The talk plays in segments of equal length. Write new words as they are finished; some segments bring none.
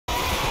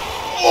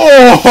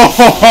Holy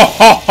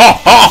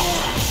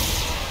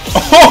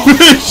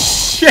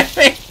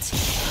shit!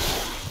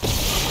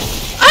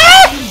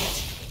 Ah!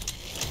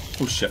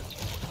 Oh shit.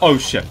 Oh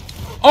shit.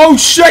 Oh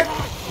shit!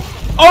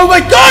 Oh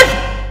my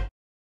god!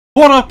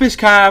 What up, is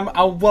Cam,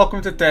 and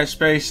welcome to Dead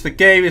Space. The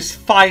game is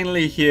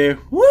finally here.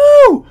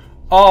 Woo!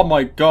 Oh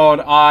my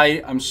god,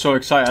 I am so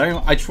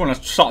excited. I just want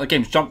to start the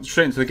game, jump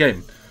straight into the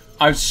game.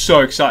 I'm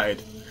so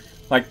excited.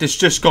 Like, this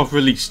just got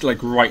released,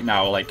 like, right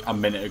now, like, a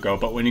minute ago.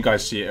 But when you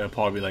guys see it, it'll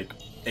probably be, like,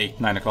 8,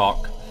 9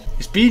 o'clock.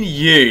 It's been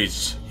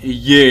years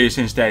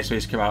since Dead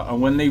Space came out.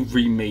 And when they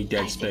remade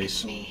Dead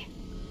Space...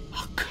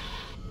 Fuck.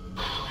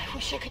 Oh, I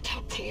wish I could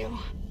talk to you.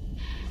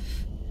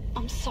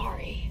 I'm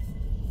sorry.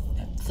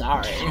 I'm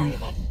sorry. I'm sorry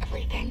about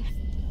everything.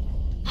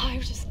 I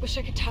just wish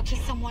I could talk to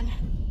someone.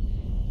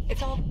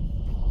 It's all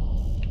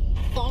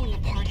falling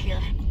apart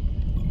here.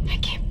 I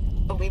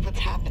can't believe what's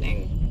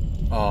happening.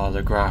 Oh,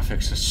 the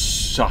graphics are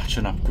such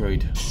an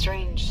upgrade.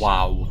 Strange.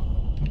 Wow.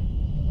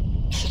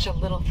 Such a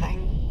little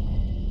thing.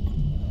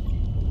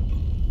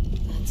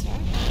 That's her?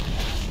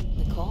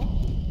 Nicole?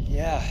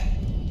 Yeah.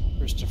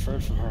 First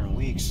deferred from her in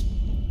weeks.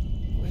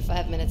 We're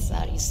 5 minutes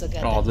out. You still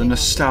got Oh, that the thing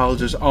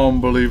nostalgia's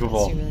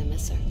unbelievable. on you really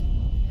miss her.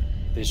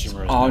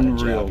 Fisherman's not a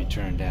Unreal. job you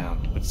turned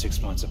down, but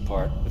 6 months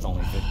apart with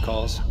only good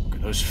calls.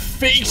 Those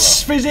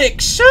face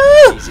physics!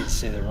 Easy to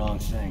say the wrong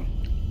thing.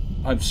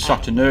 I'm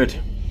such a nerd.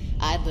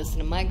 I'd listen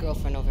to my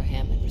girlfriend over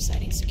Hammond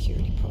reciting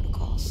security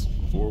protocols.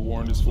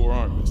 Forewarned is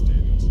forearmed, Miss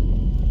Daniels.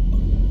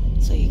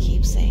 So you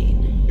keep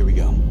saying. Here we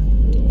go.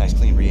 Nice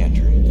clean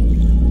re-entry.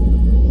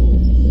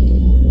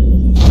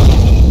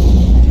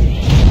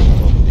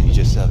 Welcome to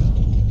Aegis 7.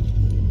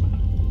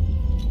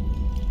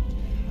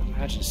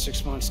 Imagine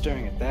 6 months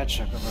staring at that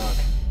chunk of rock.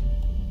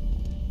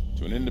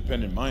 To an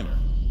independent miner,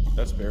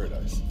 that's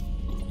paradise.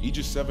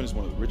 Aegis 7 is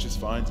one of the richest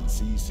finds in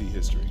CEC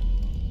history.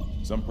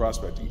 Some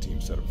prospecting team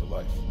set up for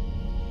life.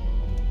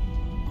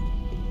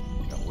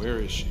 Now where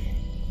is she?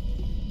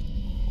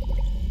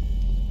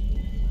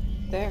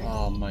 There.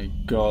 Oh my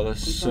god,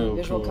 that's so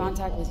Visual cool.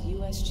 contact with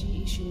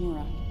USG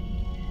Ishimura.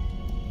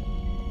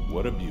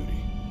 What a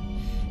beauty.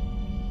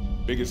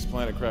 Biggest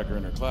planet cracker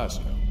in her class,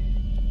 you know.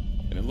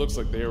 And it looks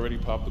like they already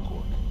popped the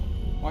cork.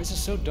 Why is it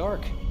so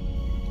dark?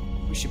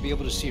 We should be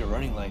able to see her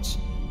running lights.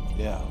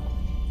 Yeah.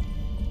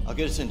 I'll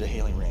get us into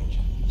hailing range.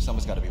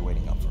 Someone's got to be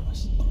waiting up for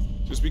us.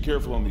 Just be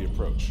careful on the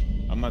approach.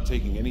 I'm not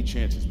taking any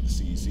chances with the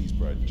CEC's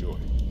pride and joy.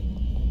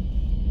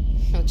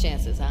 No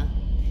chances, huh?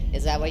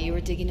 Is that why you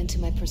were digging into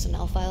my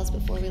personnel files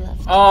before we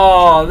left?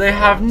 Oh, they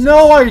have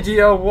no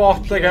idea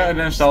what they're getting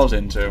themselves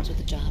into. With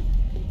the job.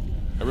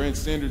 I ran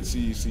standard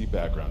CEC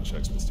background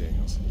checks, Miss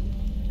Daniels.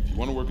 If you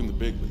want to work in the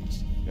big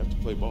leagues, you have to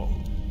play ball.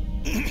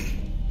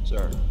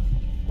 Sir,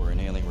 we're in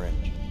hailing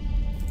range.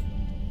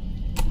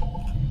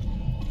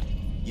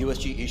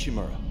 USG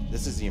Ishimura.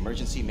 This is the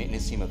emergency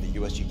maintenance team of the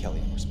USG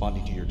Kelly,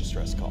 responding to your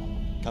distress call.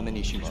 Come in,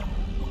 Ishimura.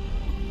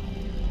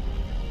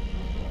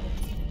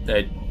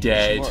 They're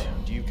dead.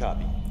 Ishimura, do you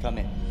copy? Come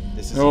in.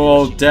 This is They're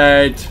all USG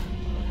dead.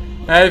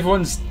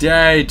 Everyone's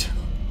dead.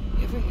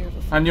 You ever hear of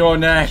a And you're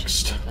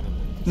next.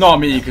 Not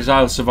me, because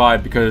I'll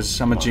survive because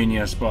I'm a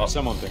genius, but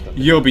Someone pick up.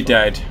 you'll be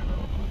dead.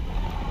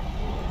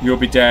 You'll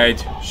be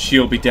dead.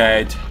 She'll be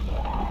dead.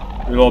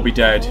 We'll all be What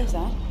dead. is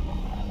that?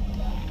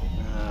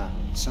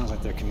 Sounds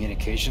like their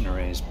communication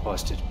array is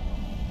busted.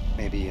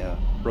 Maybe a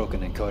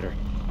broken encoder.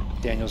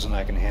 Daniels and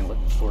I can handle it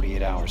in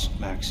 48 hours,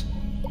 max.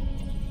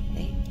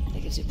 Hey,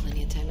 that gives you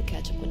plenty of time to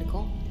catch up with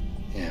Nicole.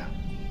 Yeah,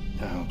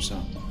 I hope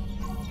so.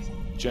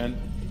 Jen,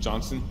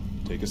 Johnston,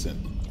 take us in.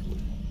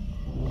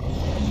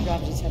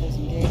 Gravity tethers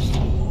engaged.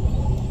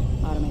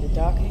 Automated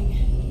docking.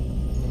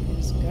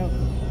 Let's go.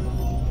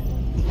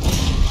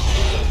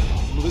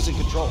 I'm losing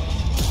control.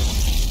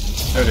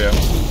 Oh dear.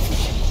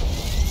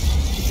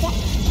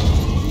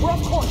 We're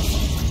off course.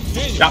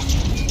 Yeah.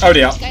 Oh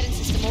dear. Guidance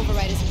system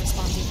override isn't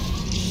responding.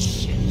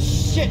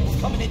 Shit, we're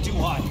coming in too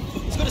high.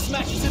 It's gonna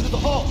smash us into the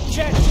hull.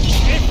 Check!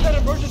 Aim for that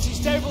emergency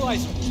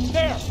stabilizer.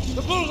 There!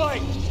 The blue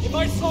light! It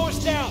might slow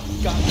us down.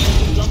 Got it.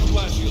 Jump the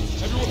blast shield.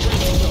 Everyone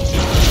brace yourself.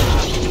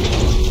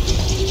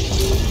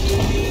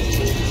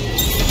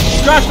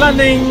 Crash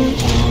landing!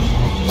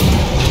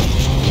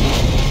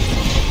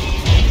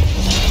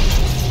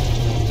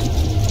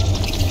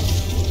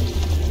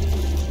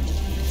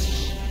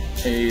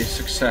 A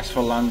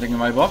successful landing in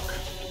my book.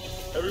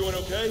 Everyone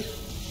okay?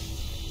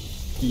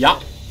 Yeah.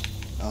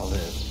 I'll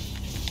live.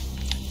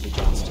 Hey,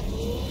 Johnston.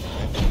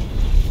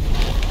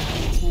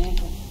 It's my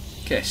ankle.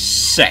 Okay,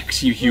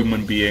 sex, you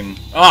human being.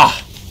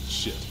 Ah!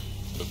 Shit.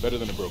 But better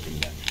than a broken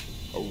neck.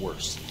 Or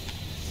worse.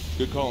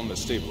 Good call on the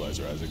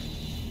stabilizer, Isaac.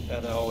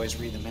 Gotta always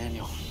read the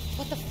manual.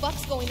 What the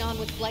fuck's going on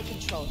with flight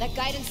control? That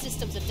guidance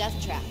system's a death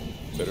trap.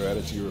 Better add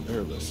it to your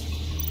repair list.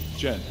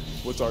 Jen,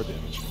 what's our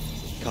damage?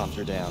 Comms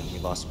are down. We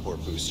lost a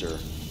port booster.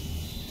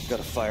 Got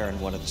a fire in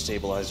one of the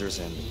stabilizers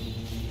and...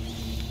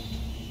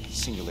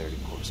 Singularity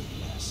core's a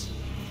mess.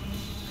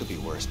 Could be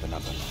worse, but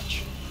not that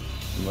much.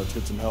 Then let's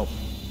get some help.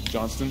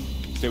 Johnston,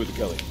 stay with the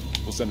Kelly.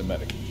 We'll send a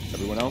medic.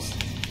 Everyone else,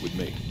 with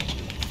me.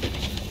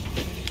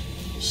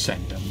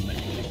 Send a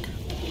medic.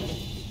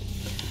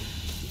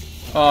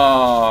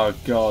 Oh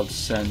god,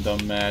 send a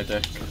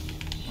medic.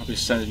 I'll be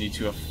sending you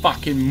to a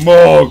fucking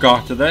morgue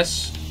after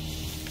this.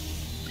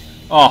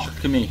 Oh,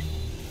 look at me.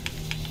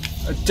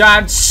 A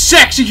damn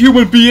sexy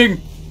human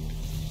being!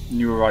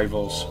 New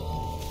arrivals.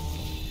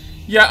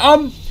 Yeah,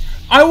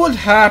 I would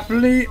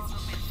happily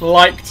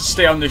like to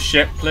stay on the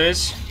ship,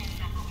 please.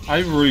 I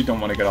really don't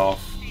want to get off.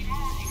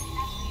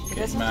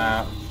 Get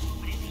map.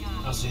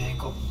 How's the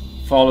ankle?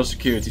 Follow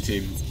security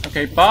team.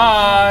 Okay,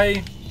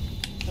 bye!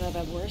 Could have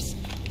been worse.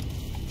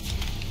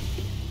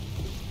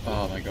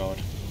 Oh my god.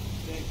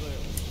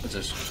 What's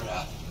this?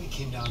 Crap, we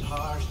came down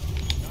hard.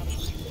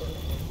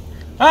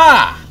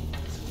 Ah!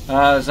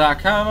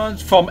 Zach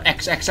Hammond from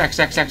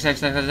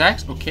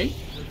XXXXXXXX. Okay.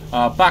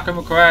 Background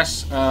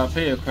requests.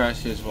 Pay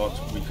requests. Here's what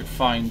we could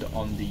find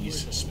on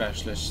these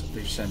specialists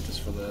they've sent us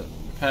for the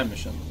repair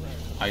mission.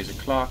 Isaac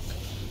Clarke.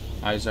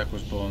 Isaac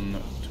was born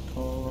to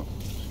Paul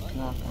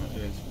Clarke.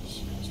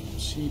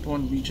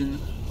 Seaborne region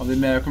of the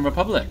American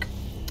Republic.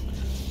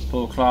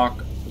 Paul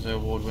Clarke was an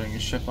award-winning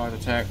ship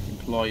architect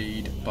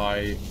employed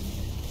by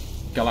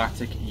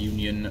Galactic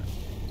Union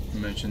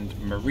Merchant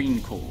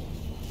Marine Corps.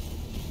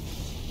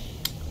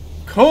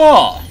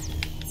 Cool!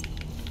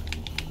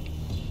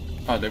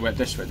 Oh, they went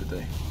this way, did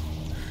they?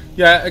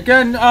 Yeah,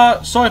 again,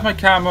 sorry if my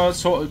camera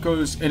sort of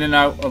goes in and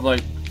out of,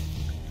 like,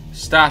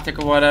 static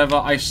or whatever.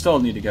 I still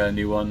need to get a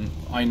new one.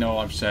 I know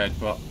I've said,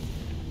 but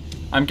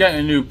I'm getting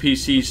a new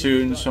PC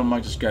soon, so I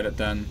might just get it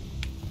then.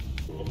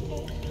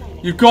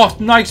 You've got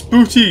nice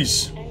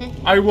booties!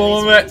 I will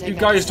admit, you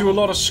guys do a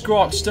lot of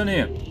squats, don't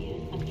you?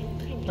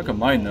 Look at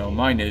mine though,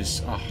 mine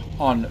is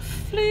on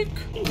fleek.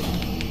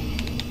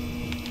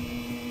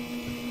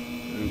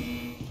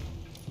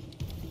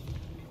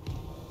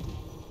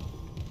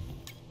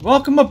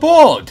 Welcome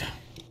aboard!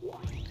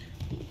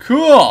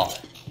 Cool!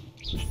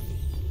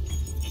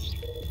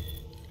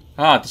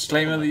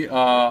 Disclaimer, the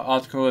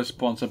article is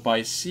sponsored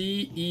by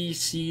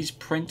CEC's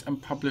Print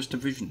and Publish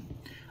Division.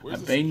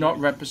 It may not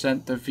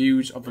represent the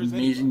views of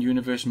Amazing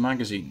Universe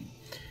magazine.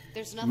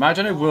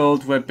 Imagine a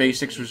world where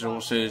basic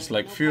resources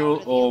like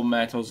fuel, oil,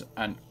 metals,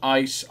 and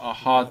ice are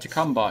hard to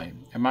come by.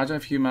 Imagine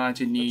if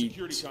humanity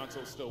needs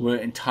were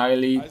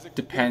entirely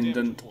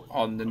dependent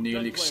on the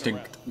nearly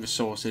extinct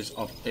resources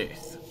of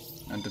Earth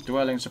and the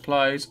dwelling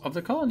supplies of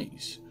the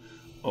colonies.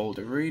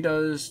 Older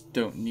readers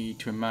don't need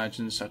to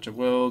imagine such a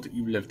world.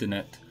 You lived in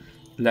it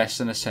less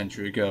than a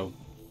century ago.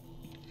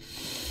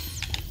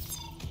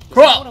 Does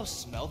anyone else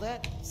smell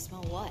that?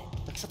 Smell what?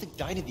 Like something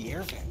died in the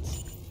air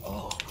vents.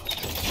 Oh.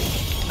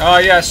 Oh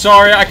yeah,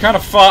 sorry, I kind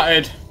of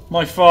farted.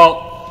 My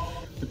fault.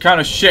 I kind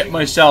of shit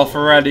myself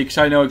already because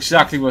I know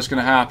exactly what's going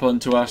to happen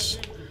to us.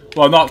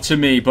 Well, not to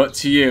me, but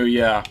to you,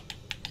 yeah.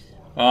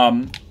 I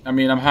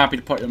mean, I'm happy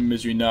to put you in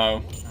misery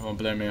now. I won't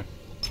blame you.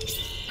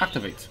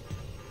 Activate.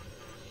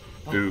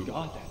 Oh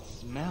god, that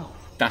smell.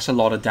 That's a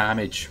lot of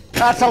damage.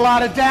 That's a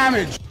lot of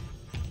damage!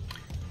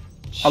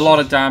 A lot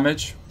of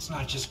damage. It's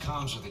not just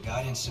comms or the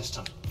guidance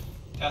system.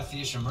 Half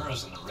the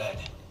Ishimura's in the red.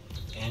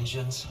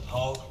 Engines,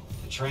 hull,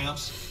 the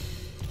tramps.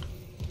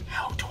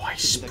 How do I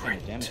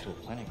sprint? Damage to a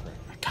planet crack.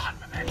 I can't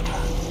remember.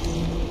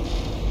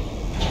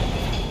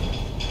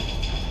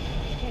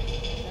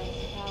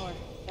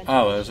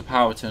 Oh, there's a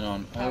power turn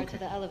on. Power Okay. to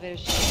the elevator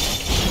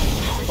shaft.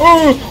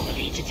 Oh!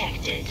 Anomaly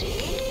detected.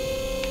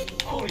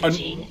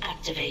 Quarantine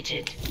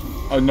activated.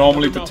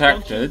 Anomaly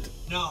detected.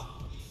 No,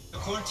 the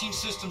quarantine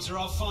systems are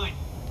all fine.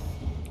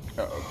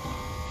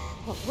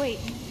 Oh, wait.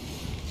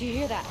 Do you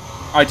hear that?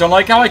 I don't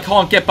like how I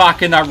can't get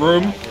back in that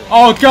room.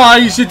 Oh,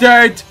 guys, you're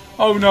dead.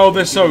 Oh no,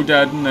 they're so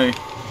dead, aren't they?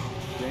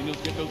 Daniels,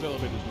 get those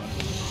elevators running.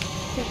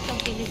 There's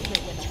something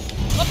nuclear with us.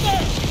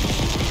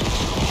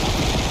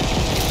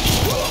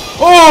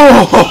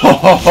 Oh!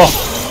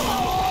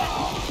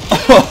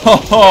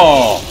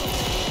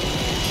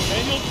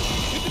 Daniels,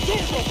 get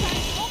the doors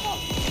open!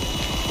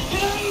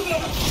 Get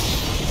out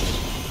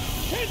of there!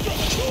 Hands on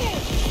the door!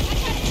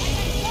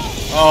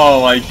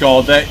 Oh my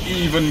god, they're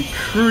even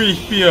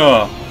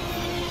creepier.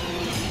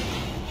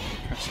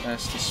 Press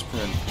S to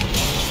sprint.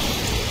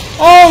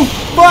 Oh,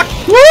 fuck!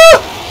 Woo!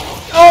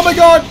 Oh my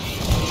god!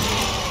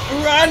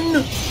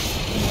 Run!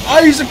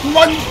 Isaac,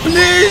 run,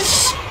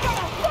 please!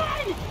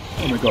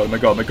 Oh my god, my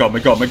god, my god, my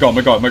god, my god,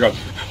 my god, my god.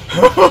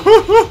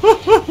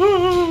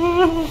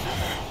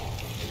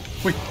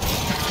 Wait.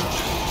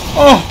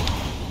 Oh!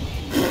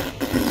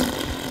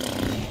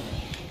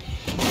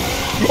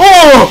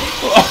 Oh!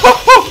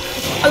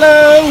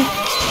 Hello!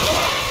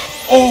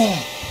 Oh!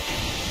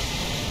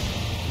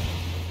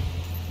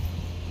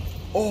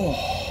 Oh!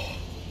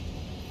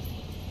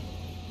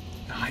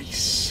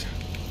 Nice.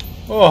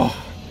 Oh!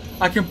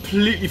 I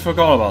completely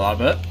forgot about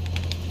that bit.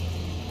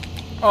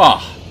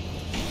 Ah!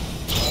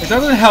 It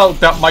doesn't help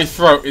that my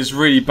throat is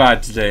really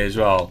bad today as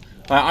well.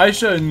 I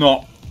should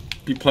not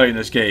be playing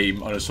this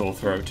game on a sore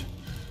throat.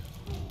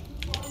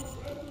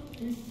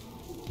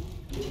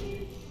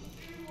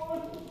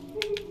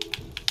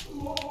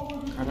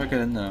 How do I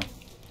get in there?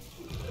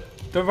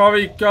 Don't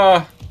worry,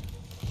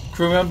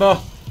 crew member.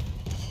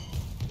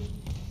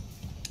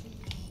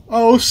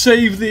 I'll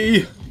save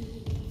thee.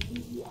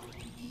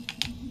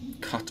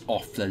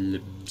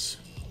 limbs.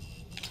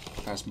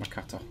 That's my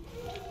cutter.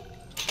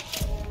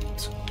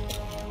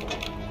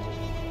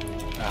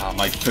 Ah,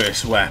 my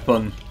first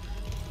weapon.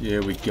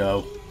 Here we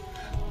go.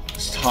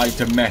 It's time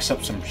to mess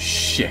up some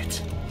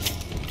shit.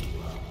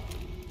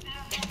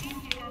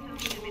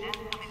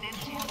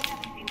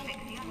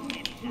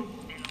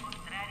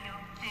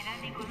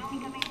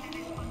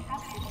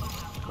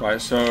 Right,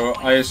 so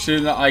I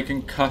assume that I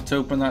can cut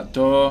open that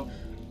door.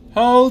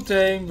 Hold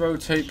aim,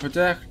 rotate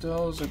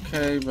projectiles.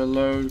 Okay,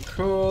 reload.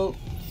 Cool.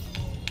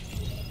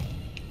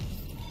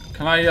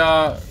 Can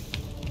I,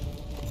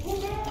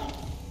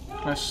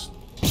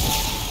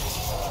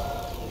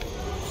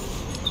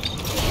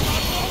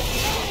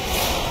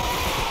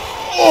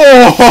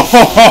 Oh!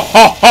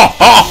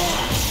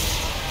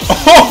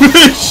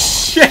 Holy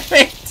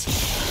shit!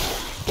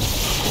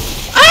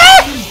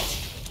 Ah!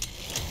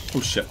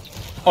 Oh shit.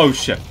 Oh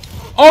shit.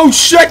 Oh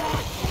shit!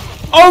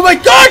 Oh my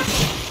god!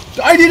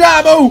 I need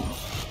ammo!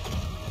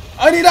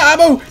 I need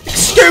ammo!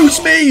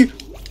 Excuse me!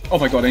 Oh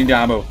my god, I need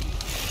ammo.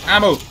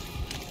 Ammo!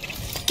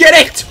 Get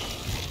it!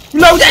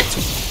 Load it!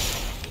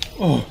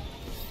 Oh.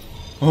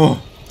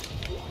 Oh.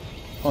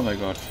 Oh my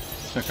god.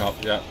 Pick up,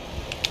 yeah.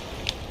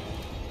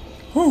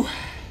 Whew.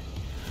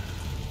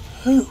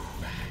 Whew.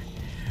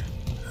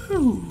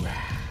 Whew.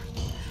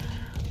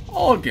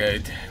 All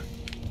good.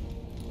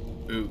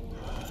 Ooh.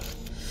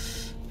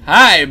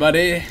 Hi,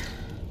 buddy.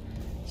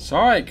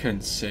 Sorry I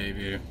couldn't save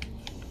you.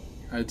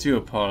 I do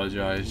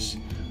apologize.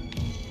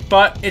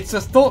 But it's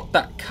the thought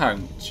that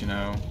counts, you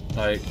know?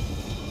 Like,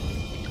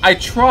 I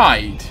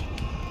tried.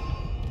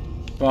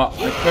 But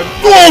I couldn't.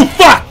 Oh,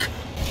 fuck!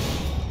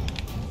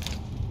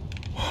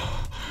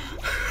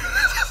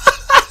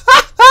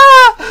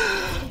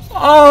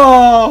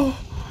 Oh!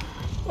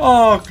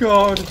 Oh,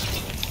 God.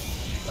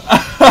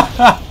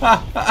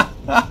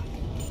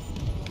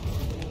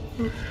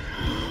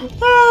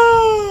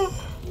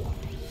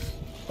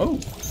 Oh,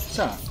 what's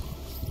that?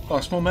 Oh,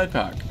 a small med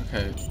pack.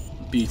 Okay,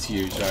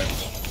 BTU, sorry.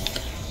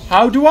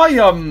 How do I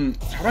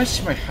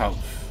see my health?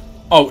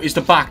 Oh, is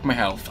the back my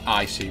health? Ah,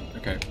 I see.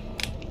 Okay.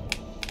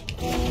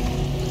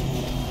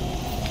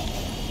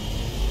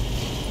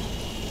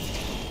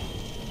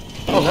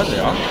 Oh, there they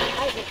are.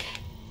 Isaac.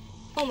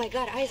 Oh my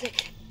god,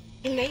 Isaac.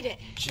 You made it.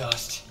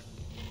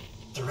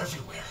 They're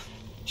everywhere.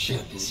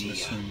 Shit, is he?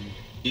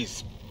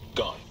 He's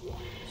gone.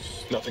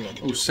 Nothing I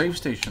can do. Oh, save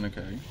station,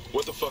 okay.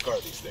 What the fuck are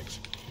these things?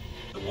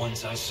 The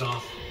ones I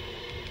saw,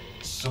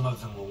 some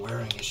of them were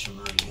wearing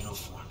Ishimura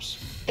uniforms.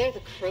 They're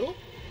the crew?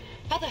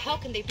 How the hell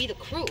can they be the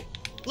crew?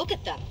 Look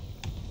at them.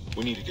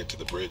 We need to get to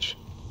the bridge.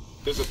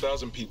 There's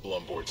 1,000 people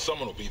on board.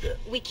 Someone will be there.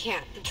 We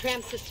can't. The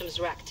tram system's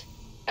wrecked.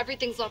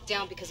 Everything's locked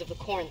down because of the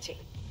quarantine.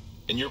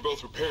 And you're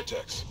both repair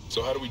techs,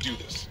 so how do we do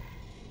this?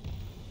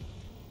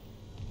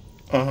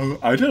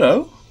 I don't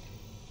know.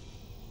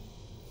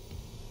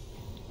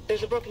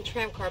 There's a broken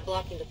tram car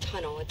blocking the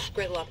tunnel. It's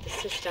gridlocked the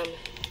system.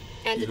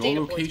 And the Your data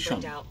board's location.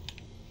 burned out.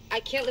 I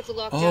can't lift the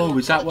lockdown Oh, or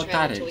is that call the what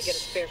tram that until we is? get a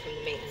spare from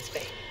the maintenance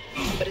bay.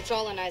 But it's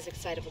all on Isaac's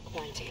side of the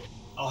quarantine.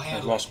 I'll I've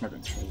handle lost it. my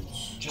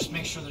controls. Just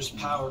make sure there's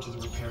power to the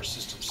repair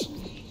systems.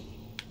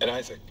 And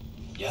Isaac,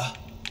 Yeah?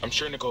 I'm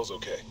sure Nicole's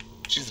okay.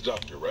 She's the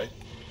doctor, right?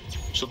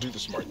 She'll do the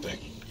smart thing.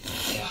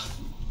 Yeah.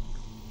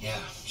 Yeah,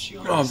 she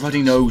Oh, always bloody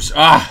does. nose.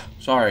 Ah!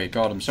 Sorry,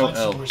 God, I'm so Find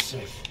ill. somewhere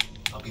safe.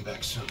 I'll be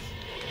back soon.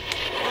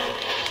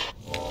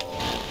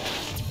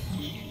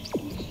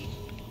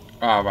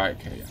 Ah, right,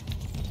 okay, yeah.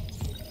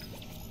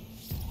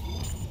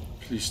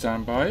 Please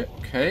stand by.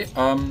 Okay,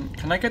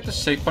 can I get the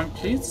save point,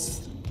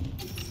 please?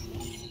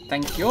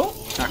 Thank you.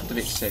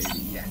 Activate save.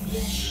 Yeah.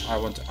 I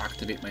want to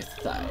activate my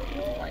thigh.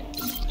 Right.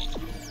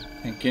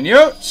 Thanking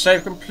you.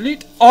 Save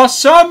complete.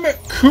 Awesome.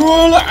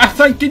 Cool.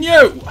 Thanking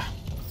you.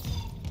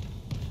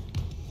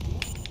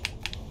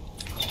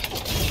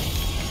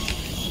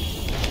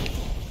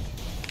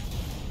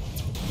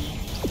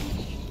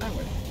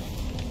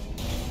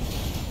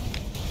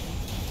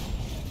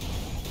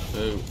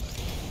 Ooh.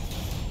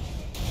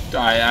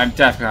 I'm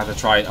definitely gonna have to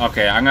try it.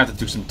 Okay, I'm gonna have to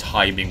do some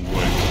timing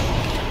work.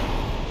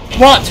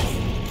 What?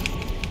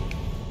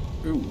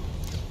 Ooh.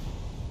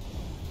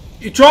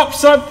 You dropped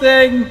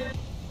something!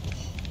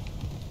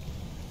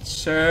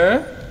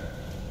 Sir?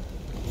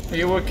 Are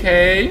you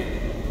okay?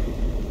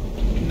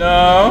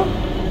 No?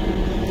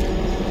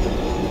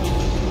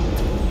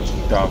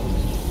 The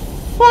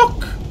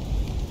fuck?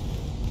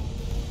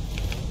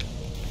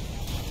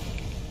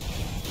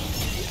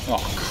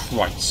 Oh,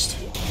 Christ.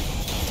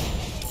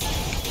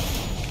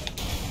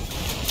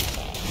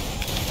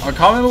 I can't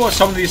remember what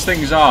some of these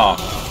things are.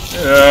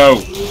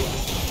 Oh.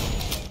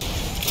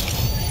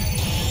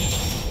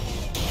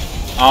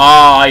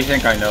 Ah, I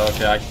think I know.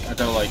 Okay, I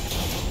don't like.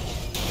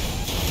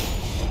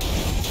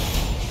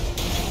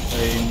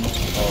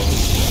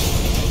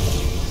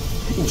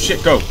 Oh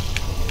shit, go.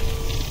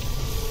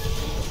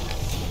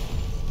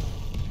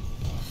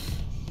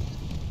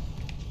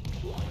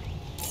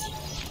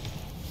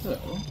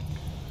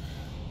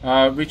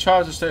 So,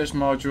 recharge the status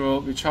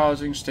module,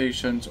 recharging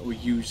stations, or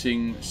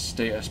using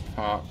status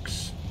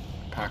packs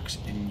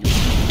in your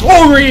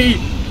story.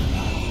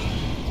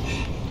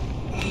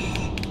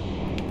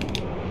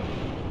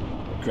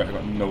 Great, I've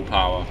got no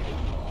power.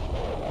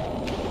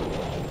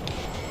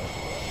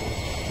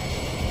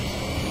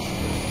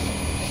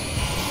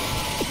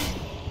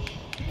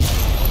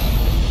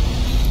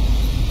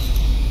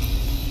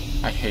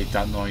 I hate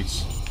that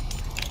noise.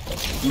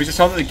 It means it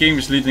sounds like the game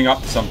is leading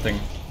up to something.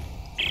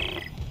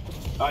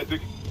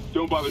 Isaac,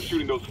 don't bother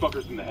shooting those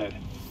fuckers in the head.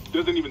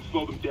 Doesn't even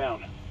slow them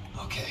down.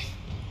 Okay.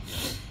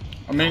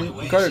 I mean,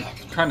 we gotta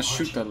kind of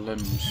shoot their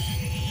limbs.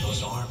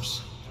 Those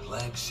arms, their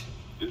legs.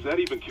 Does that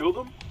even kill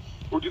them?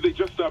 Or do they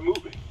just stop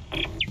moving?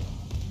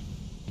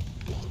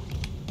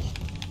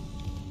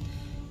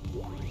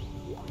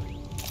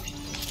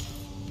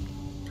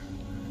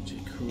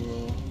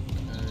 Cool.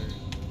 Okay.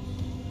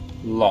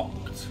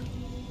 Locked.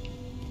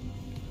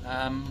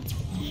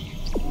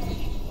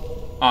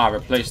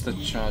 Replace the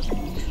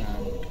charging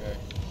tram. Okay.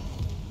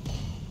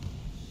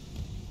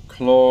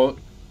 Claw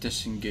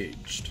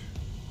disengaged.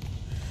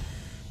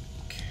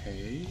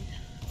 Okay.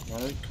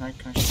 Right, can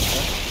I shoot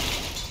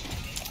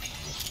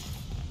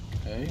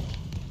that? Okay.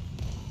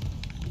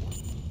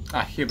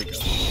 Here we go.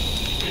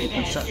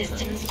 Repair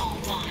systems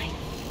online.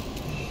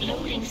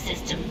 Loading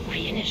system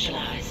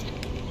reinitialized.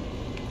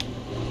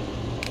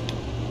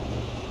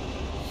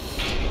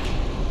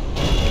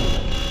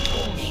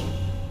 Warning.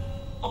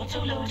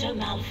 Autoloader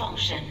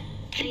malfunction.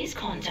 Please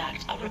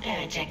contact a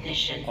repair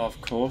technician.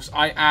 Of course.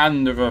 I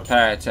am the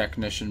repair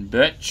technician,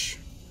 bitch.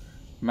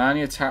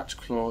 Manually attach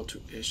claw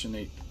to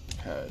initiate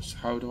repairs.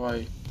 How do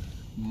I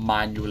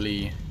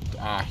manually...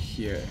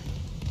 here.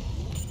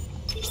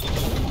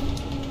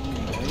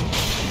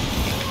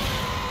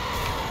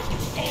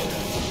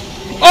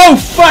 Oh,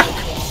 fuck!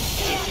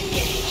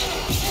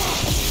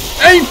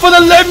 Aim for the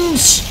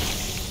limbs!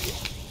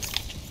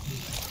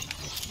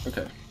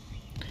 Okay.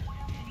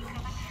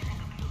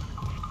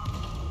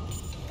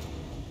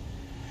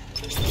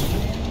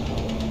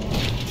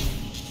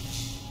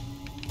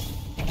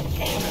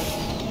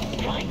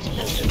 Right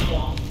loader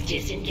claw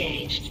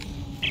disengaged.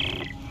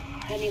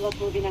 Any luck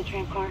moving that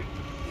tram car?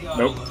 The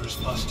autoloader's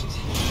busted.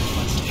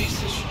 But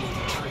stasis should do the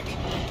trick.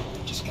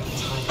 Just gotta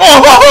time it.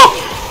 Oh!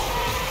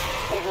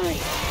 Better hurry.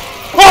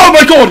 Oh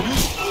my god!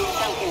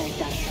 Don't carry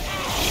that.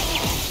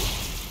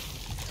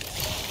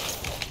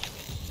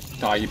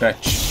 Die, you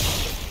bitch.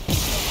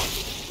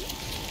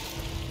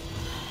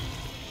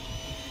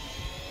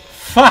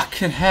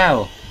 Fucking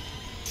hell.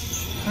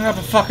 I'm gonna have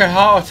a fucking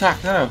heart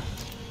attack now.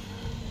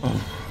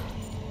 Oh.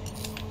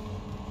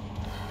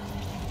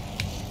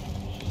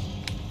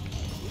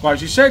 Right,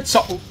 she said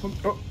something.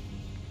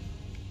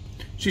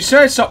 She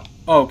said something.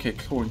 Oh, okay,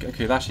 cool.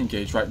 Okay, that's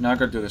engaged. Right, now I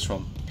gotta do this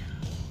one.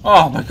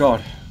 Oh my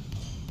god.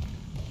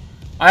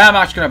 I am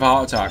actually gonna have a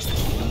heart attack.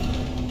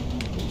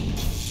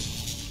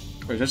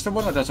 Wait, is this the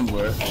one that doesn't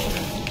work?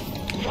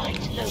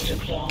 Right loader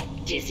claw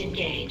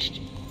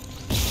disengaged.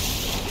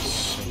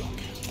 Sick.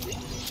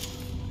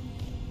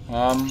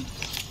 Right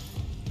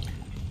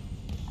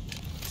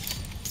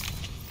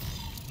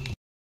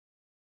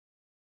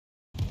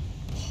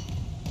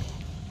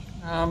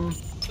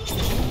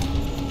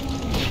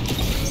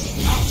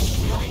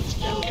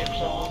loader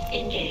claw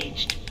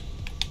engaged.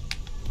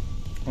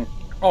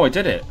 Oh, I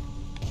did it.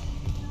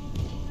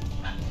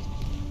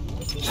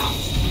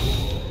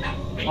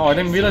 Oh, I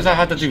didn't realize I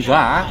had to do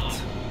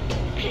that.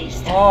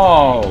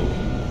 Oh.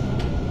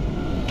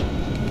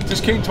 It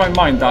just came to my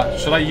mind that,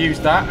 should I use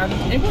that? And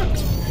it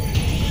worked.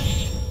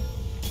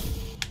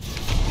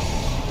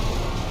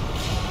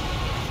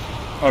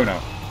 Oh no.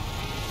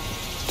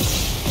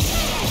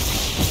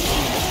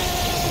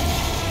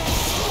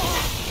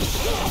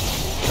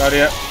 Out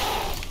here.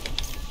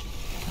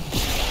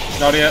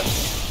 Out here.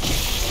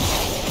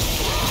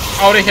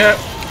 Out of here.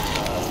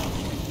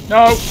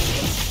 No.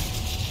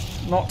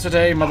 Not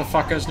today,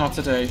 motherfuckers. Not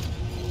today.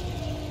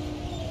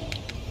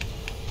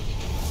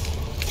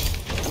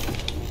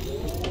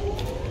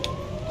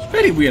 It's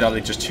very weird how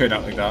they just turn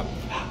out like that.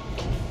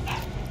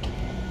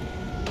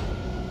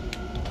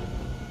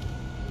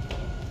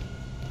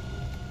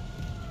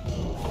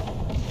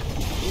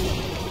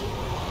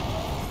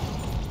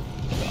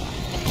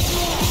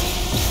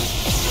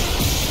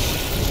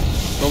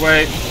 Go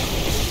away.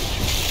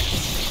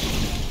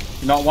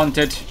 You're not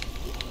wanted.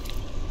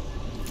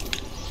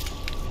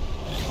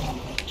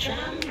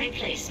 Tram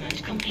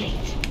replacement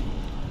complete.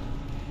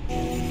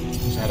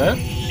 Is that it?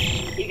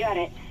 You got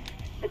it.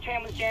 The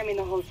tram was jamming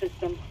the whole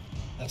system.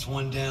 That's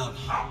one down.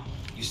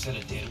 You said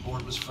a data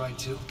board was fried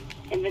too?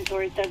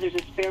 Inventory says there's a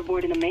spare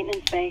board in the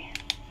maintenance bay.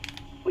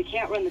 We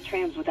can't run the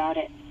trams without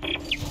it.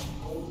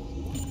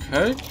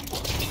 Okay.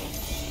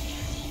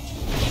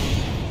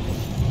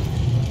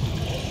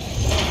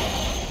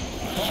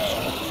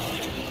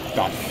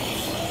 God.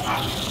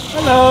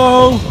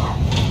 Hello!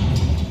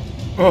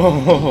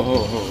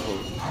 Oh.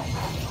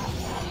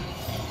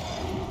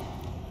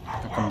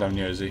 I'll come down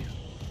here, Izzy.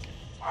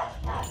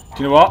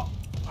 Do you know what?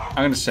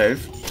 I'm gonna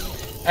save.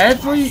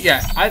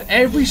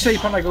 Every save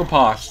point I go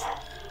past,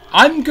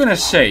 I'm gonna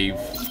save.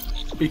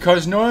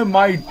 Because knowing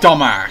my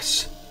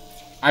dumbass,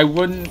 I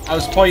would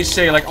probably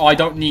say like, oh, I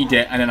don't need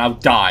it, and then I'll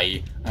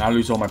die, and I'll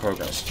lose all my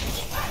progress.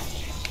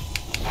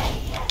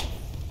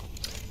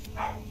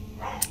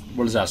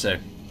 What does that say?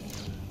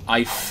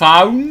 I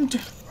found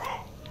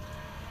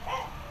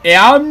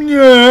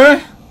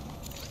ammo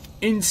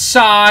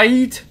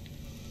inside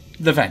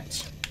the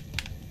vent.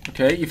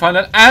 Okay, you found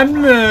an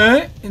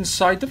ammo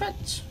inside the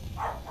vent.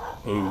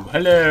 Oh,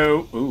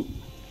 hello. Oh.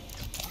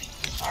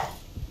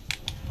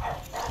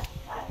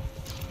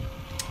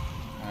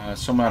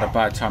 Someone had a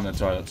bad time in the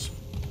toilets.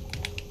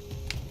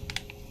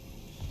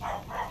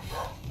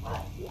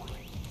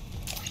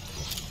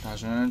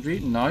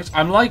 Nice.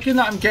 I'm liking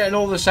that I'm getting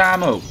all this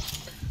ammo.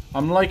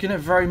 I'm liking it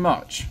very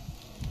much.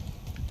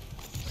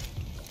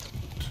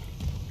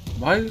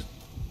 Why is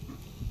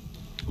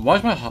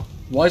my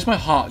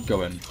heart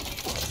going?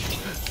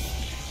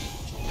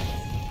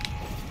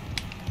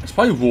 It's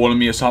probably warning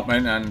me or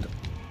something and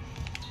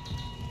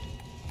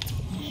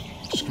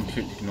just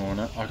completely ignoring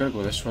it. I gotta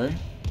go this way.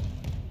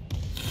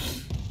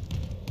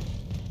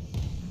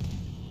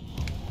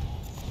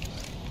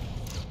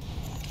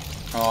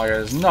 Oh yeah,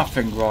 there's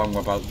nothing wrong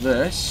about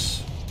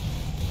this.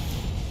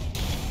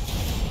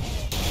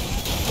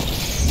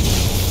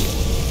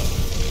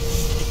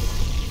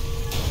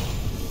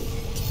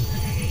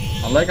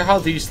 I like how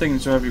these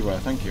things are everywhere,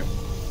 thank you.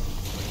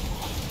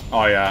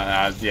 Oh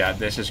yeah, yeah,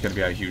 this is gonna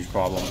be a huge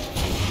problem.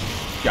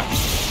 Yeah.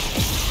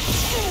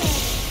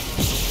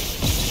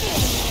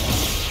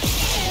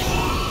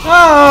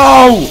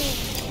 Oh!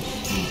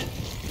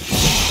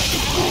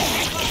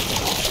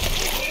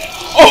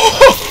 Oh!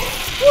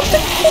 What the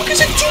fuck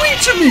is it doing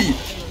to me?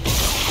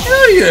 Get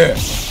out of here!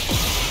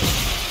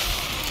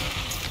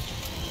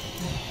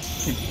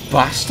 You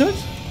bastard!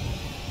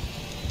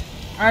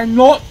 I'm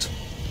not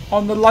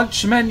on the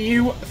lunch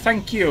menu,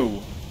 thank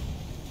you.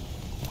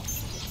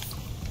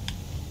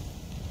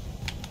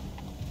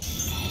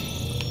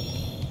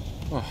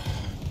 Oh.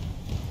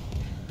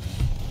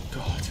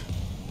 God.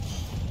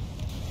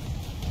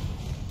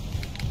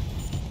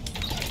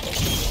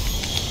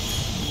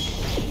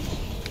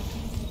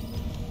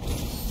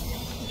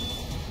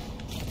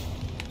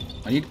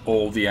 I need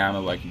all the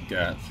ammo I can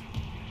get.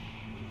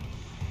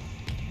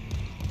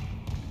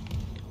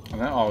 And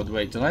then, oh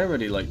wait, did I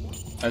already like...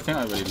 I think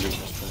I already looped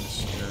this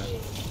place,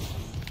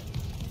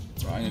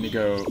 yeah. Right, I need to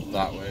go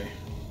that way.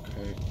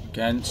 Okay,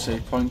 again,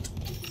 save point.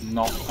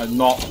 I'm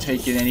not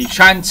taking any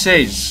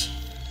chances!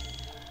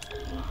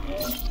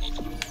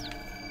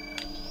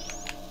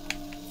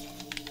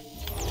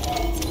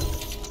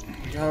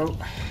 There we go.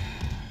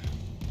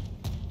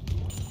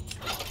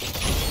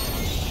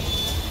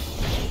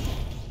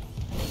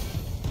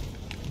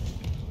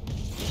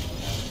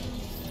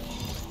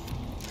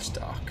 It's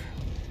dark.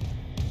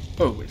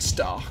 Oh, it's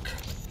dark.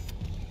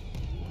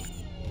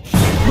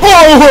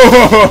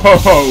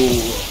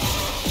 Oh!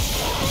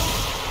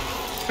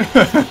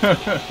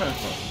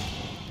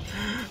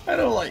 I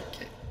don't like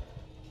it.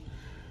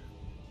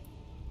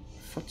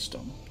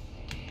 Footstomp.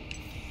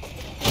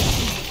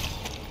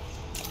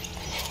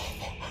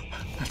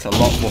 That's a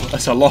lot more.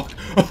 That's a lot.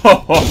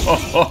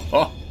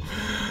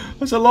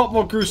 That's a lot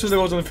more gruesome than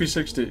it was on the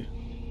 360.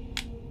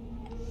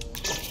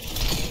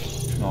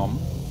 Nom.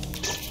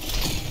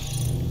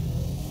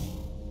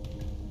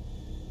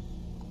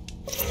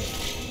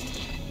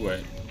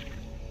 Wait.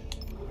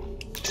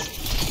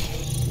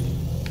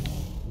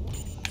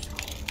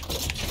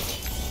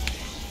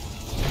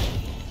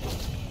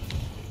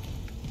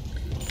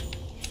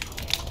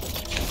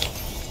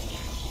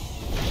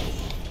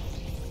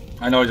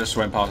 I know I just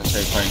went past the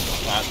save point.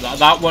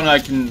 That one I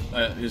can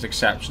is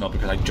exceptional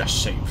because I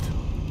just saved.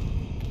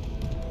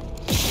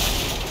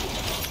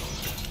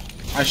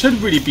 I should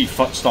really be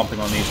foot stomping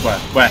on these. Where?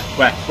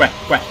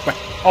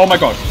 Oh my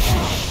god.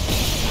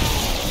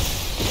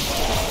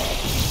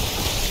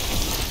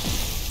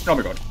 Oh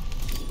my god.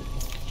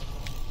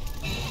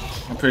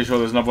 I'm pretty sure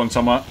there's another one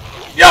somewhere.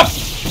 Yup!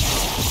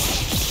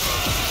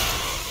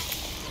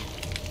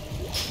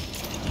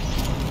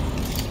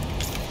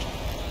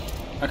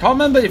 I can't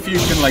remember if you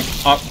can like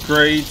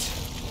upgrade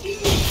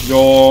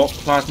your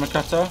plasma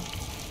cutter.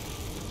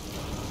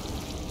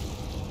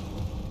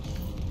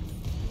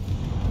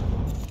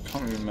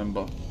 Can't really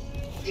remember.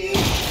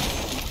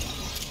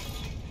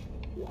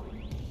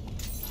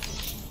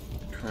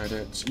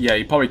 Credits. Yeah,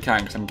 you probably can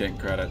because I'm getting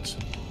credits.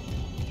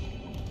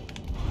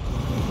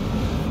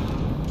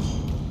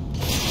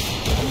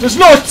 Does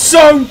not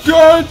sound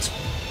good!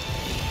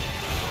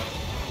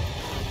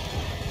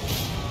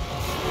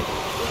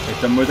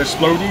 Hit them with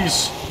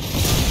explodies.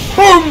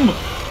 Boom!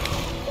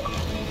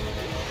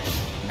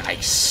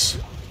 Nice.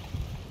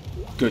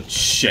 Good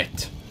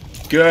shit.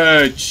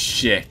 Good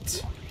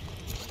shit.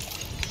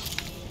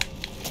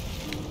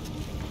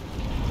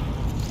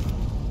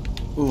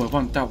 Ooh, I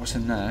want that. What's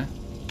in there?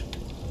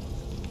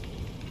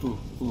 Ooh.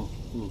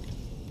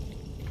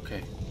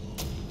 Okay.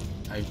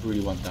 I really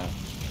want that.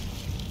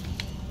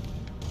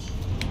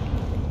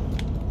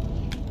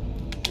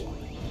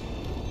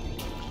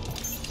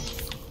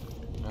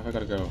 Where have I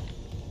gotta go?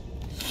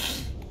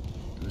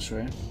 This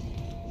way?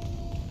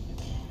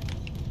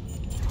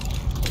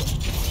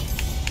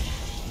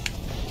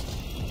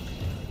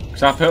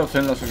 Because I've built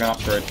thing looks like an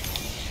upgrade.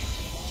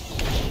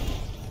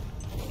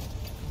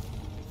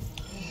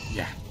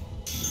 Yeah.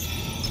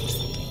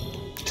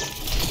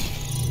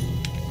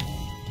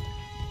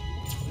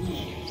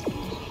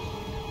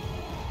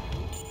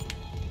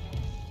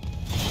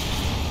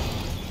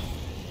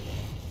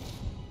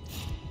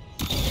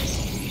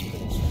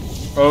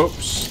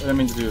 Oops, I didn't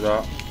mean to do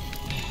that.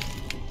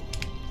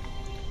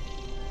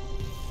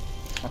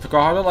 I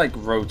forgot how to like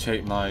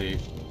rotate my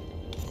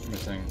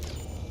thing.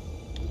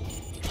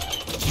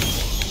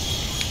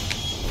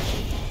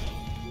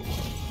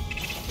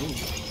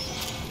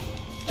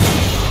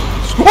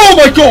 Oh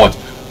my god!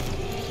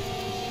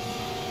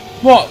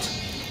 What?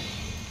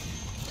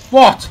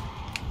 What?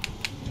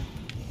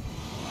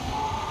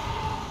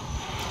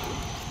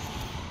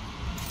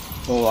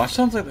 Oh, that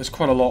sounds like there's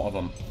quite a lot of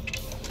them.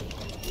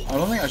 I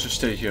don't think I should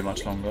stay here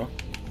much longer.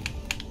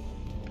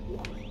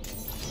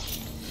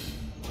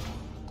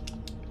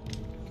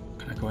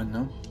 Can I go in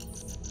now?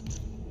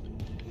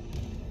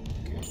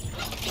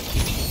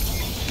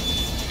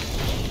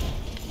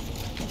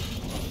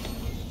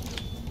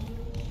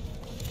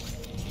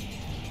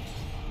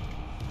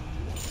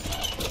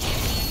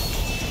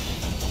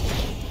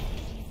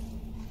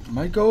 Am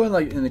I going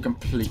like in a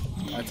complete?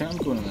 I think I'm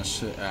going in a.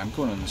 I'm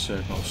going in a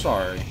circle.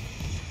 Sorry.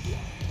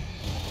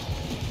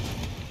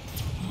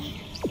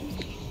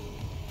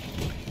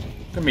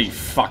 Look at me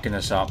fucking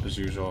this up as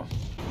usual.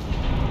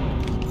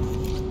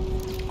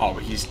 Oh,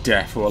 he's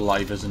deaf or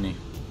alive, isn't he?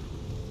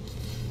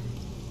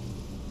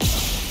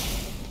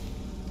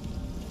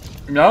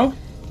 No?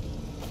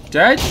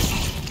 Dead?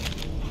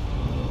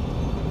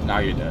 Now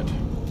you're dead.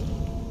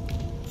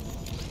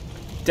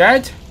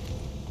 Dead?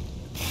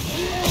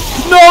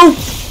 No!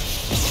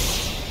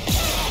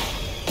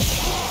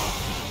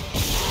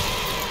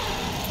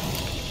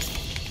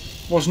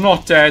 Was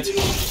not dead.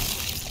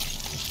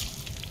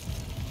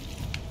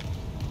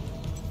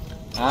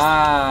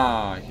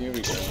 Ah, here we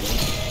go.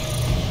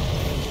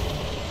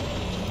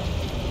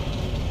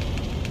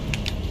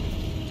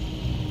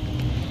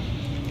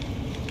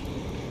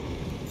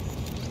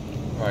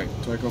 Right,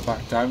 do I go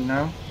back down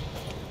now?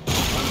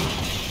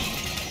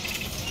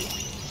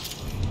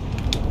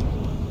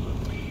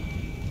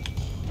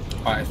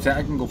 Alright, I think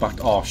I can go back.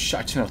 Oh shit,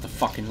 I turned off the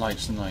fucking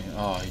lights, didn't I?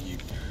 Oh, you.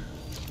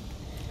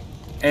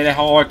 In a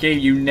horror game,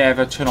 you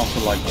never turn off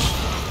the lights.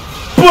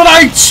 But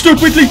I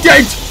stupidly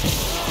did!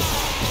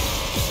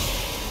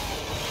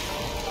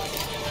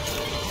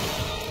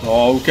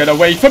 Oh, get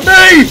away from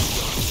me!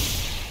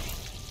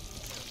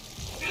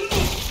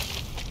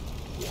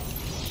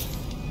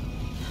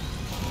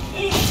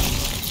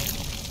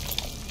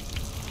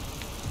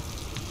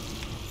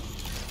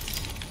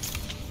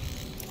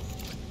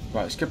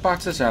 Right, let's get back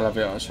to this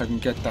elevator so I can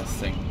get that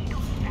thing.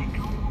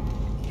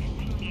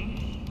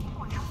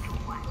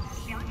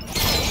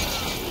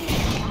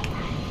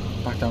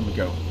 Back down we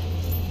go.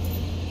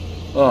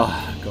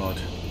 Oh, God.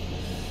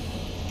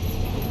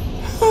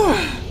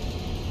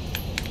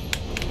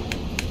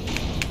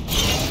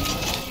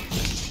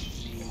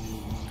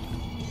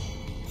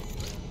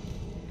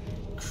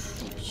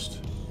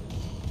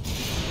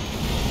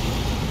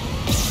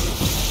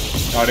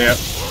 Oh dear.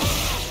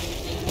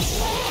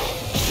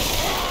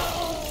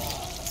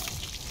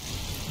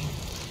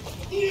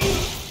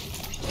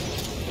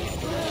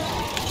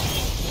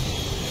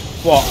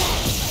 What?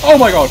 Oh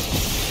my god!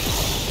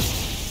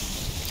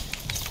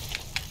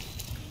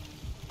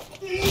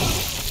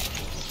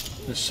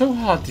 They're so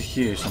hard to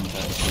hear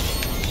sometimes.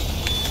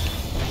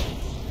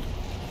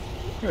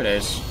 Here it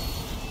is.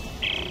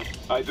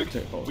 Isaac,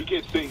 we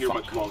can't stay here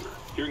much longer.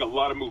 Hearing a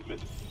lot of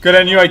movement. Good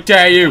on you, I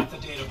dare you!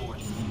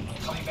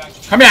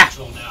 Come here!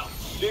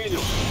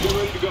 Daniel, get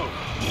ready to go.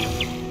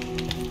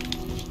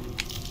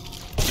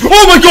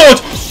 Oh my god!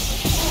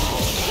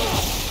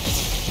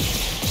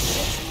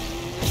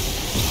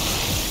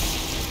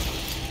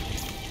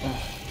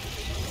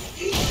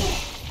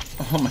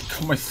 Oh my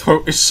god, my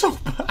throat is so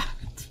bad.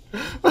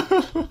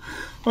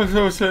 My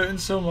throat's hurting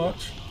so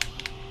much.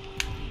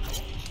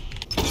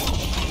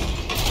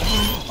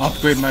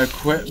 Upgrade my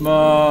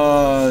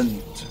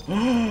equipment.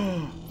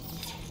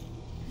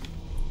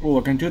 Oh,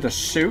 I can do the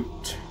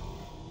suit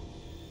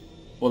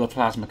or the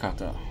plasma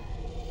cutter.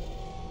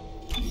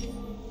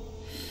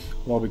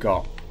 What we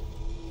got?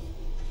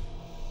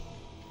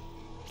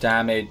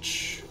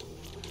 Damage.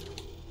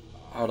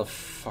 How the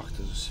fuck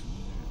does this?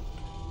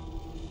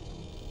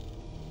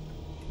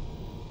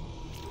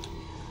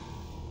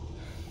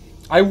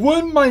 I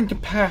wouldn't mind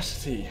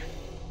capacity.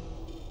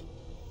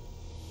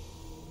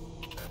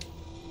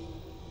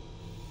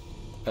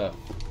 I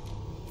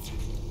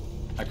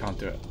can't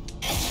do it.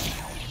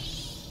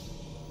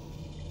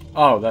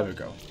 Oh, there we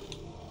go.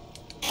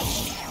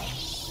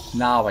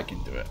 Now I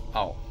can do it.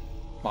 Oh.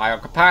 I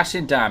got capacity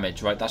and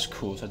damage. Right, that's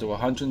cool. So I do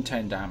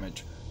 110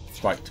 damage.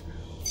 Right.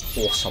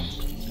 Awesome.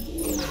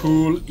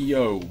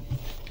 Cool-io.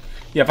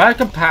 Yeah, if I had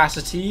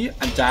capacity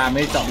and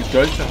damage, that'd be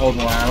good to hold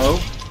my ammo.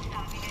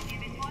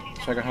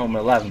 So I can hold my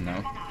 11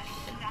 now.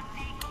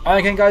 Alright,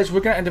 again, guys,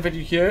 we're going to end the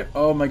video here.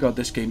 Oh my god,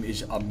 this game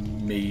is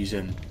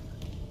amazing.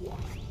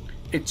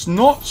 It's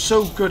not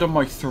so good on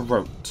my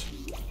throat.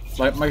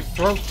 Like, my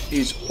throat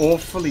is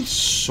awfully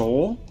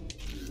sore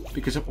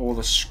because of all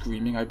the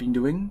screaming I've been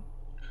doing.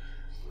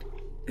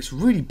 It's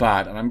really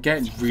bad, and I'm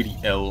getting really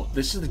ill.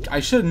 This is I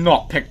should have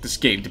not picked this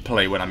game to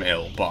play when I'm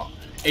ill, but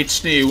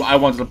it's new. I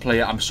wanted to play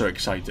it. I'm so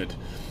excited.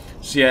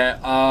 So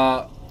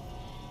yeah,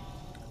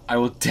 I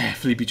will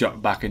definitely be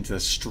jumping back into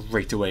this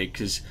straight away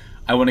because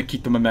I want to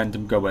keep the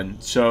momentum going.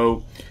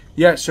 So,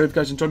 yeah, so if you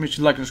guys enjoyed, make sure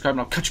to like and subscribe,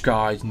 and I'll catch you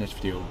guys in the next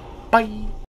video. Bye!